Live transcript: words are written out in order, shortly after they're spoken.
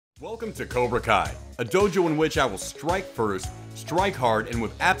Welcome to Cobra Kai, a dojo in which I will strike first, strike hard, and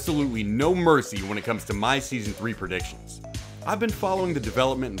with absolutely no mercy when it comes to my Season 3 predictions. I've been following the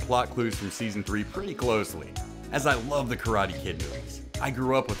development and plot clues from Season 3 pretty closely, as I love the Karate Kid movies. I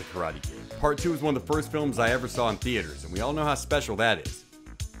grew up with the Karate Kid. Part 2 is one of the first films I ever saw in theaters, and we all know how special that is.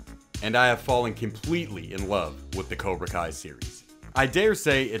 And I have fallen completely in love with the Cobra Kai series. I dare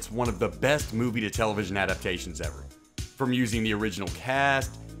say it's one of the best movie-to-television adaptations ever. From using the original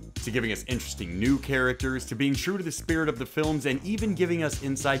cast, to giving us interesting new characters, to being true to the spirit of the films, and even giving us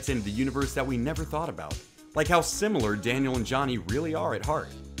insights into the universe that we never thought about. Like how similar Daniel and Johnny really are at heart.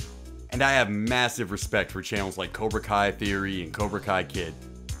 And I have massive respect for channels like Cobra Kai Theory and Cobra Kai Kid.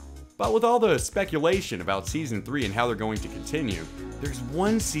 But with all the speculation about Season 3 and how they're going to continue, there's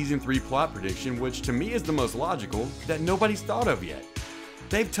one Season 3 plot prediction which to me is the most logical that nobody's thought of yet.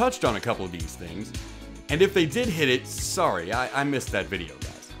 They've touched on a couple of these things, and if they did hit it, sorry, I missed that video, guys.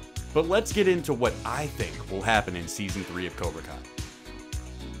 But let's get into what I think will happen in Season 3 of Cobra Kai.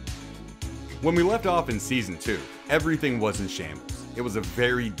 When we left off in Season 2, everything was in shambles. It was a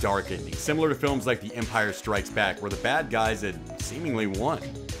very dark ending, similar to films like The Empire Strikes Back, where the bad guys had seemingly won.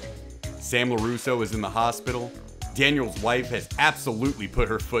 Sam LaRusso is in the hospital. Daniel's wife has absolutely put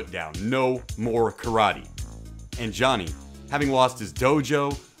her foot down. No more karate. And Johnny, having lost his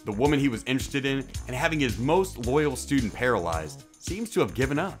dojo, the woman he was interested in, and having his most loyal student paralyzed, seems to have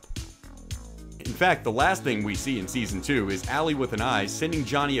given up. In fact, the last thing we see in Season 2 is Allie with an eye sending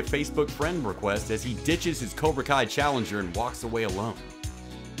Johnny a Facebook friend request as he ditches his Cobra Kai challenger and walks away alone.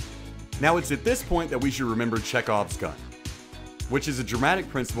 Now it's at this point that we should remember Chekhov's gun, which is a dramatic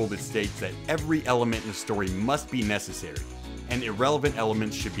principle that states that every element in a story must be necessary, and irrelevant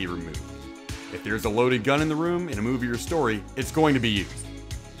elements should be removed. If there's a loaded gun in the room, in a movie or story, it's going to be used.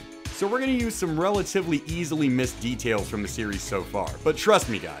 So we're going to use some relatively easily missed details from the series so far, but trust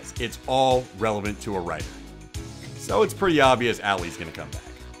me guys, it's all relevant to a writer. So it's pretty obvious Allie's going to come back.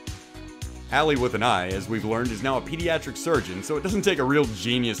 Allie with an eye, as we've learned, is now a pediatric surgeon, so it doesn't take a real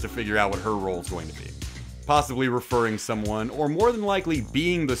genius to figure out what her role is going to be. Possibly referring someone, or more than likely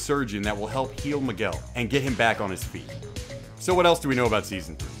being the surgeon that will help heal Miguel and get him back on his feet. So what else do we know about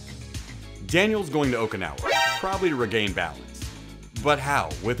Season 3? Daniel's going to Okinawa, probably to regain balance. But how,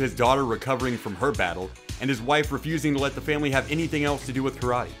 with his daughter recovering from her battle, and his wife refusing to let the family have anything else to do with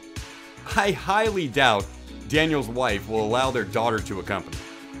karate? I highly doubt Daniel's wife will allow their daughter to accompany.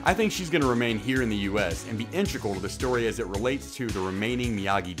 I think she's going to remain here in the US and be integral to the story as it relates to the remaining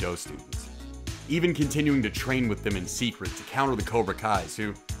Miyagi-Do students, even continuing to train with them in secret to counter the Cobra Kais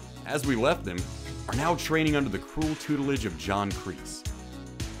who, as we left them, are now training under the cruel tutelage of John Kreese.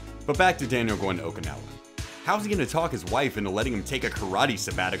 But back to Daniel going to Okinawa. How's he going to talk his wife into letting him take a karate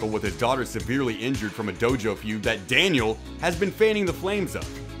sabbatical with his daughter severely injured from a dojo feud that Daniel has been fanning the flames of?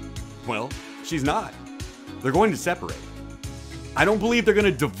 Well, she's not. They're going to separate. I don't believe they're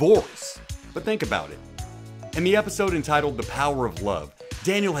going to divorce, but think about it. In the episode entitled The Power of Love,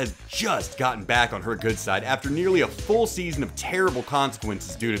 Daniel has just gotten back on her good side after nearly a full season of terrible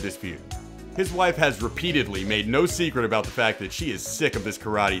consequences due to this feud. His wife has repeatedly made no secret about the fact that she is sick of this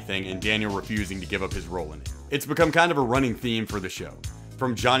karate thing and Daniel refusing to give up his role in it. It's become kind of a running theme for the show.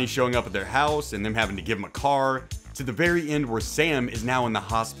 From Johnny showing up at their house and them having to give him a car, to the very end where Sam is now in the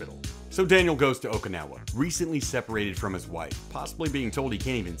hospital. So Daniel goes to Okinawa, recently separated from his wife, possibly being told he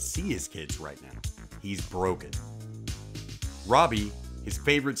can't even see his kids right now. He's broken. Robbie, his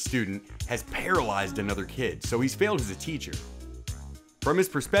favorite student, has paralyzed another kid, so he's failed as a teacher. From his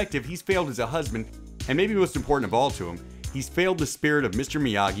perspective, he's failed as a husband, and maybe most important of all to him, he's failed the spirit of Mr.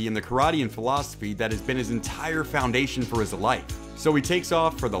 Miyagi and the karate and philosophy that has been his entire foundation for his life. So he takes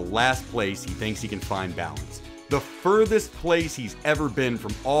off for the last place he thinks he can find balance. The furthest place he's ever been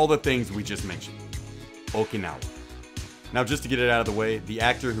from all the things we just mentioned. Okinawa. Now just to get it out of the way, the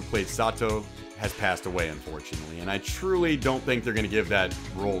actor who played Sato has passed away unfortunately, and I truly don't think they're going to give that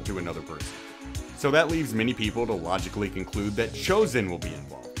role to another person. So that leaves many people to logically conclude that Chozen will be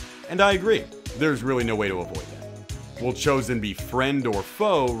involved. And I agree, there's really no way to avoid that. Will Chozen be friend or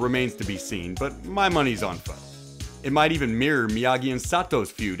foe remains to be seen, but my money's on foe. It might even mirror Miyagi and Sato's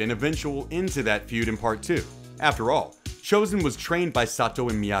feud and eventual end to that feud in part 2. After all, Chozen was trained by Sato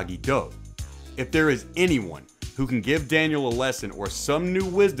in Miyagi-Do. If there is anyone who can give Daniel a lesson or some new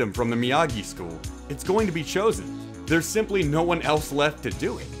wisdom from the Miyagi school, it's going to be Chozen. There's simply no one else left to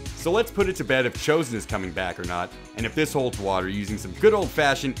do it. So let's put it to bed if Chozen is coming back or not, and if this holds water using some good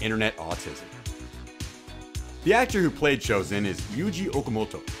old-fashioned internet autism. The actor who played Chozen is Yuji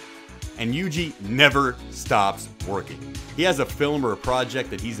Okamoto, and Yuji never stops working. He has a film or a project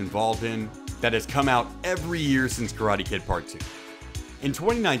that he's involved in that has come out every year since Karate Kid Part 2. In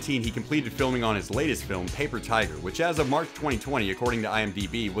 2019, he completed filming on his latest film, Paper Tiger, which as of March 2020, according to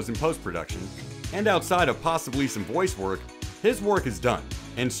IMDb, was in post-production, and outside of possibly some voice work, his work is done.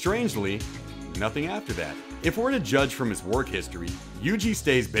 And strangely, nothing after that. If we're to judge from his work history, Yuji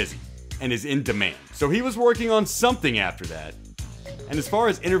stays busy and is in demand. So he was working on something after that. And as far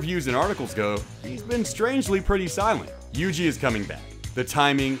as interviews and articles go, he's been strangely pretty silent. Yuji is coming back. The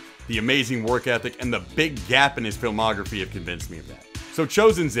timing, the amazing work ethic, and the big gap in his filmography have convinced me of that. So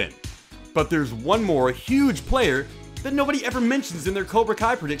Chozen's in. But there's one more huge player that nobody ever mentions in their Cobra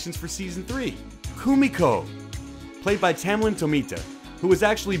Kai predictions for Season 3. Kumiko, played by Tamlin Tomita, who was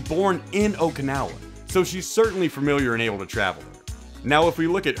actually born in Okinawa, so she's certainly familiar and able to travel there. Now if we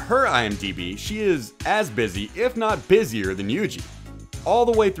look at her IMDb, she is as busy, if not busier, than Yuji, all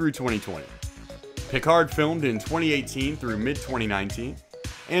the way through 2020. Picard filmed in 2018 through mid-2019,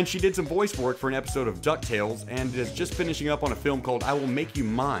 and she did some voice work for an episode of DuckTales and is just finishing up on a film called I Will Make You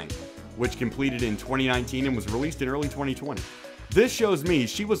Mine, which completed in 2019 and was released in early 2020. This shows me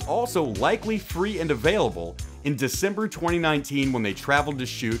she was also likely free and available in December 2019 when they traveled to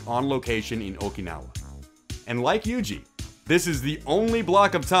shoot on location in Okinawa. And like Yuji, this is the only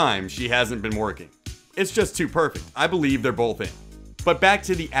block of time she hasn't been working. It's just too perfect. I believe they're both in. But back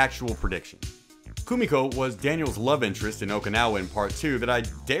to the actual prediction. Kumiko was Daniel's love interest in Okinawa in part 2 that I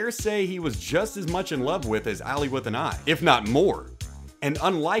dare say he was just as much in love with as Allie with an eye, if not more. And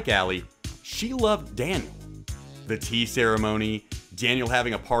unlike Allie, she loved Daniel. The tea ceremony, Daniel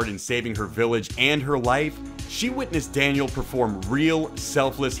having a part in saving her village and her life, she witnessed Daniel perform real,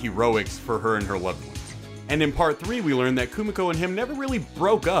 selfless heroics for her and her loved ones. And in part 3 we learned that Kumiko and him never really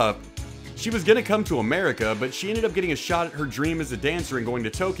broke up. She was gonna come to America, but she ended up getting a shot at her dream as a dancer and going to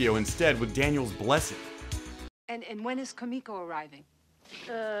Tokyo instead with Daniel's blessing. And when is Kumiko arriving?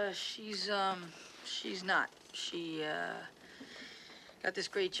 She's not. She, got this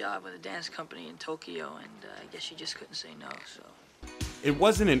great job with a dance company in Tokyo, and I guess she just couldn't say no, so. It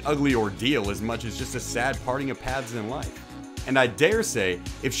wasn't an ugly ordeal as much as just a sad parting of paths in life. And I dare say,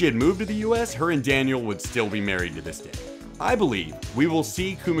 if she had moved to the US, her and Daniel would still be married to this day. I believe we will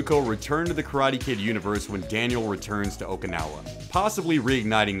see Kumiko return to the Karate Kid universe when Daniel returns to Okinawa, possibly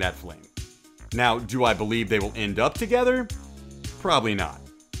reigniting that flame. Now, do I believe they will end up together? Probably not.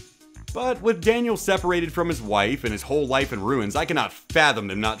 But with Daniel separated from his wife and his whole life in ruins, I cannot fathom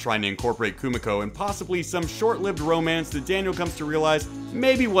them not trying to incorporate Kumiko and possibly some short-lived romance that Daniel comes to realize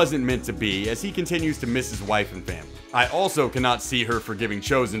maybe wasn't meant to be as he continues to miss his wife and family. I also cannot see her forgiving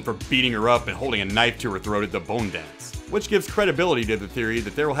Chozen for beating her up and holding a knife to her throat at the bone dance, which gives credibility to the theory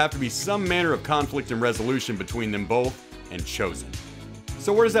that there will have to be some manner of conflict and resolution between them both and Chozen.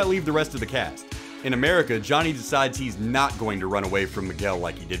 So where does that leave the rest of the cast? In America, Johnny decides he's not going to run away from Miguel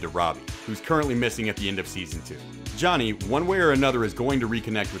like he did to Robbie, who's currently missing at the end of Season 2. Johnny, one way or another, is going to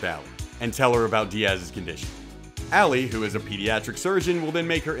reconnect with Allie and tell her about Diaz's condition. Allie, who is a pediatric surgeon, will then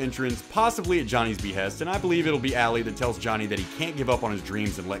make her entrance, possibly at Johnny's behest, and I believe it'll be Allie that tells Johnny that he can't give up on his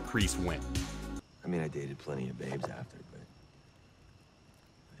dreams and let Kreese win. I mean, I dated plenty of babes after, but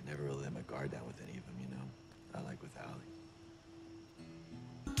I never really let my guard down with any of them, you know? Not like with Allie.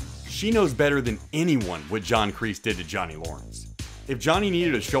 She knows better than anyone what John Kreese did to Johnny Lawrence. If Johnny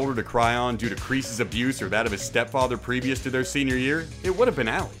needed a shoulder to cry on due to Kreese's abuse or that of his stepfather previous to their senior year, it would have been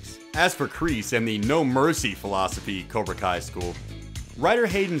Allie's. As for Kreese and the no mercy philosophy Cobra Kai school, writer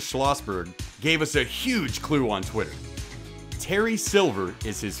Hayden Schlossberg gave us a huge clue on Twitter. Terry Silver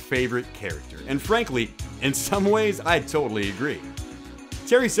is his favorite character, and frankly, in some ways, I totally agree.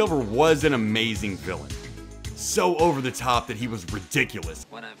 Terry Silver was an amazing villain. So over the top that he was ridiculous.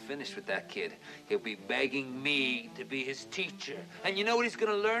 When I'm finished with that kid, he'll be begging me to be his teacher. And you know what he's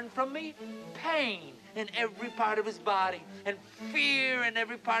gonna learn from me? Pain in every part of his body and fear in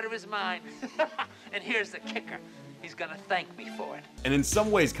every part of his mind. And here's the kicker. He's gonna thank me for it. And in some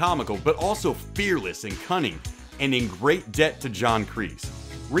ways comical, but also fearless and cunning, and in great debt to John Kreese.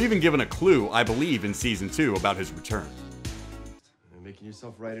 We're even given a clue, I believe, in Season 2 about his return. You're making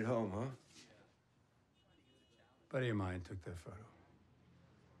yourself right at home, huh? A buddy of mine took that photo.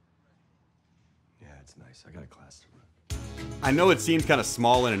 Yeah, it's nice. I got a class to run. I know it seems kind of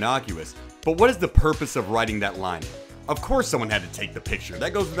small and innocuous, but what is the purpose of writing that line? Of course someone had to take the picture,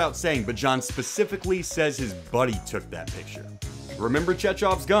 that goes without saying, but John specifically says his buddy took that picture. Remember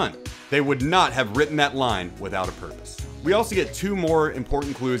Chekhov's gun? They would not have written that line without a purpose. We also get two more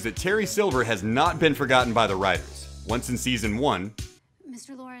important clues that Terry Silver has not been forgotten by the writers. Once in Season 1.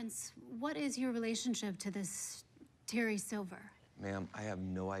 Mr. Lawrence, what is your relationship to this Terry Silver? Ma'am, I have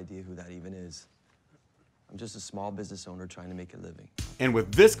no idea who that even is. I'm just a small business owner trying to make a living. And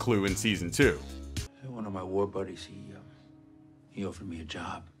with this clue in Season 2. One of my war buddies, He offered me a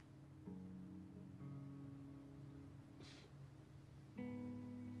job.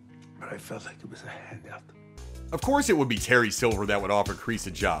 But I felt like it was a handout. Of course it would be Terry Silver that would offer Kreese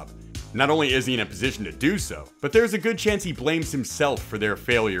a job. Not only is he in a position to do so, but there's a good chance he blames himself for their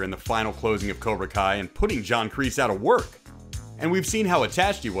failure in the final closing of Cobra Kai and putting John Kreese out of work. And we've seen how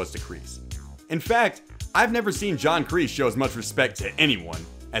attached he was to Kreese. In fact, I've never seen John Kreese show as much respect to anyone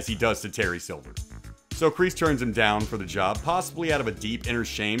as he does to Terry Silver. So Kreese turns him down for the job, possibly out of a deep inner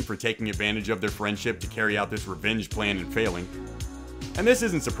shame for taking advantage of their friendship to carry out this revenge plan and failing. And this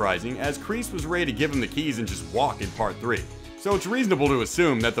isn't surprising, as Kreese was ready to give him the keys and just walk in part 3. So it's reasonable to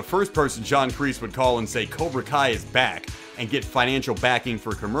assume that the first person John Kreese would call and say Cobra Kai is back and get financial backing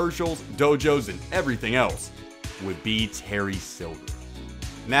for commercials, dojos, and everything else would be Terry Silver.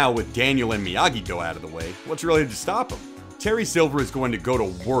 Now with Daniel and Miyagi-Do out of the way, what's really to stop him? Terry Silver is going to go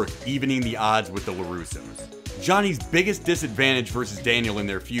to work evening the odds with the LaRussos. Johnny's biggest disadvantage versus Daniel in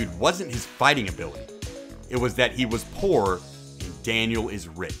their feud wasn't his fighting ability. It was that he was poor and Daniel is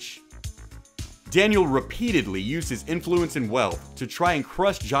rich. Daniel repeatedly used his influence and wealth to try and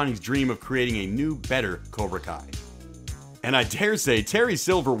crush Johnny's dream of creating a new, better Cobra Kai. And I dare say Terry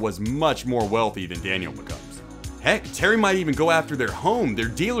Silver was much more wealthy than Daniel becomes. Heck, Terry might even go after their home, their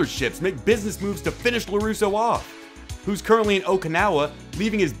dealerships, make business moves to finish LaRusso off. Who's currently in Okinawa,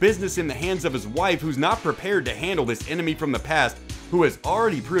 leaving his business in the hands of his wife, who's not prepared to handle this enemy from the past, who has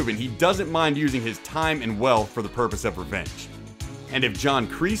already proven he doesn't mind using his time and wealth for the purpose of revenge. And if John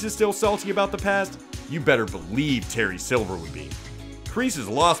Kreese is still salty about the past, you better believe Terry Silver would be. Kreese has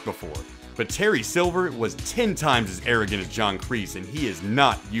lost before, but Terry Silver was 10 times as arrogant as John Kreese, and he is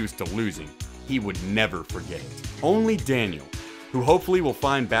not used to losing. He would never forget. Only Daniel, who hopefully will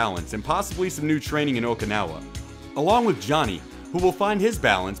find balance and possibly some new training in Okinawa, along with Johnny, who will find his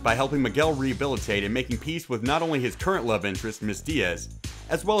balance by helping Miguel rehabilitate and making peace with not only his current love interest, Miss Diaz,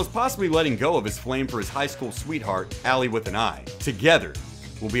 as well as possibly letting go of his flame for his high school sweetheart, Allie with an I. Together,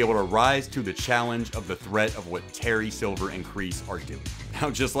 we'll be able to rise to the challenge of the threat of what Terry Silver and Kreese are doing. Now,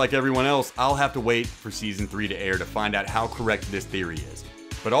 just like everyone else, I'll have to wait for Season 3 to air to find out how correct this theory is.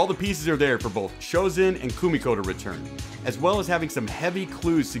 But all the pieces are there for both Chozen and Kumiko to return, as well as having some heavy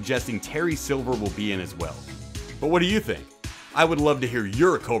clues suggesting Terry Silver will be in as well. But what do you think? I would love to hear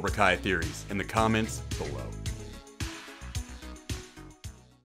your Cobra Kai theories in the comments below.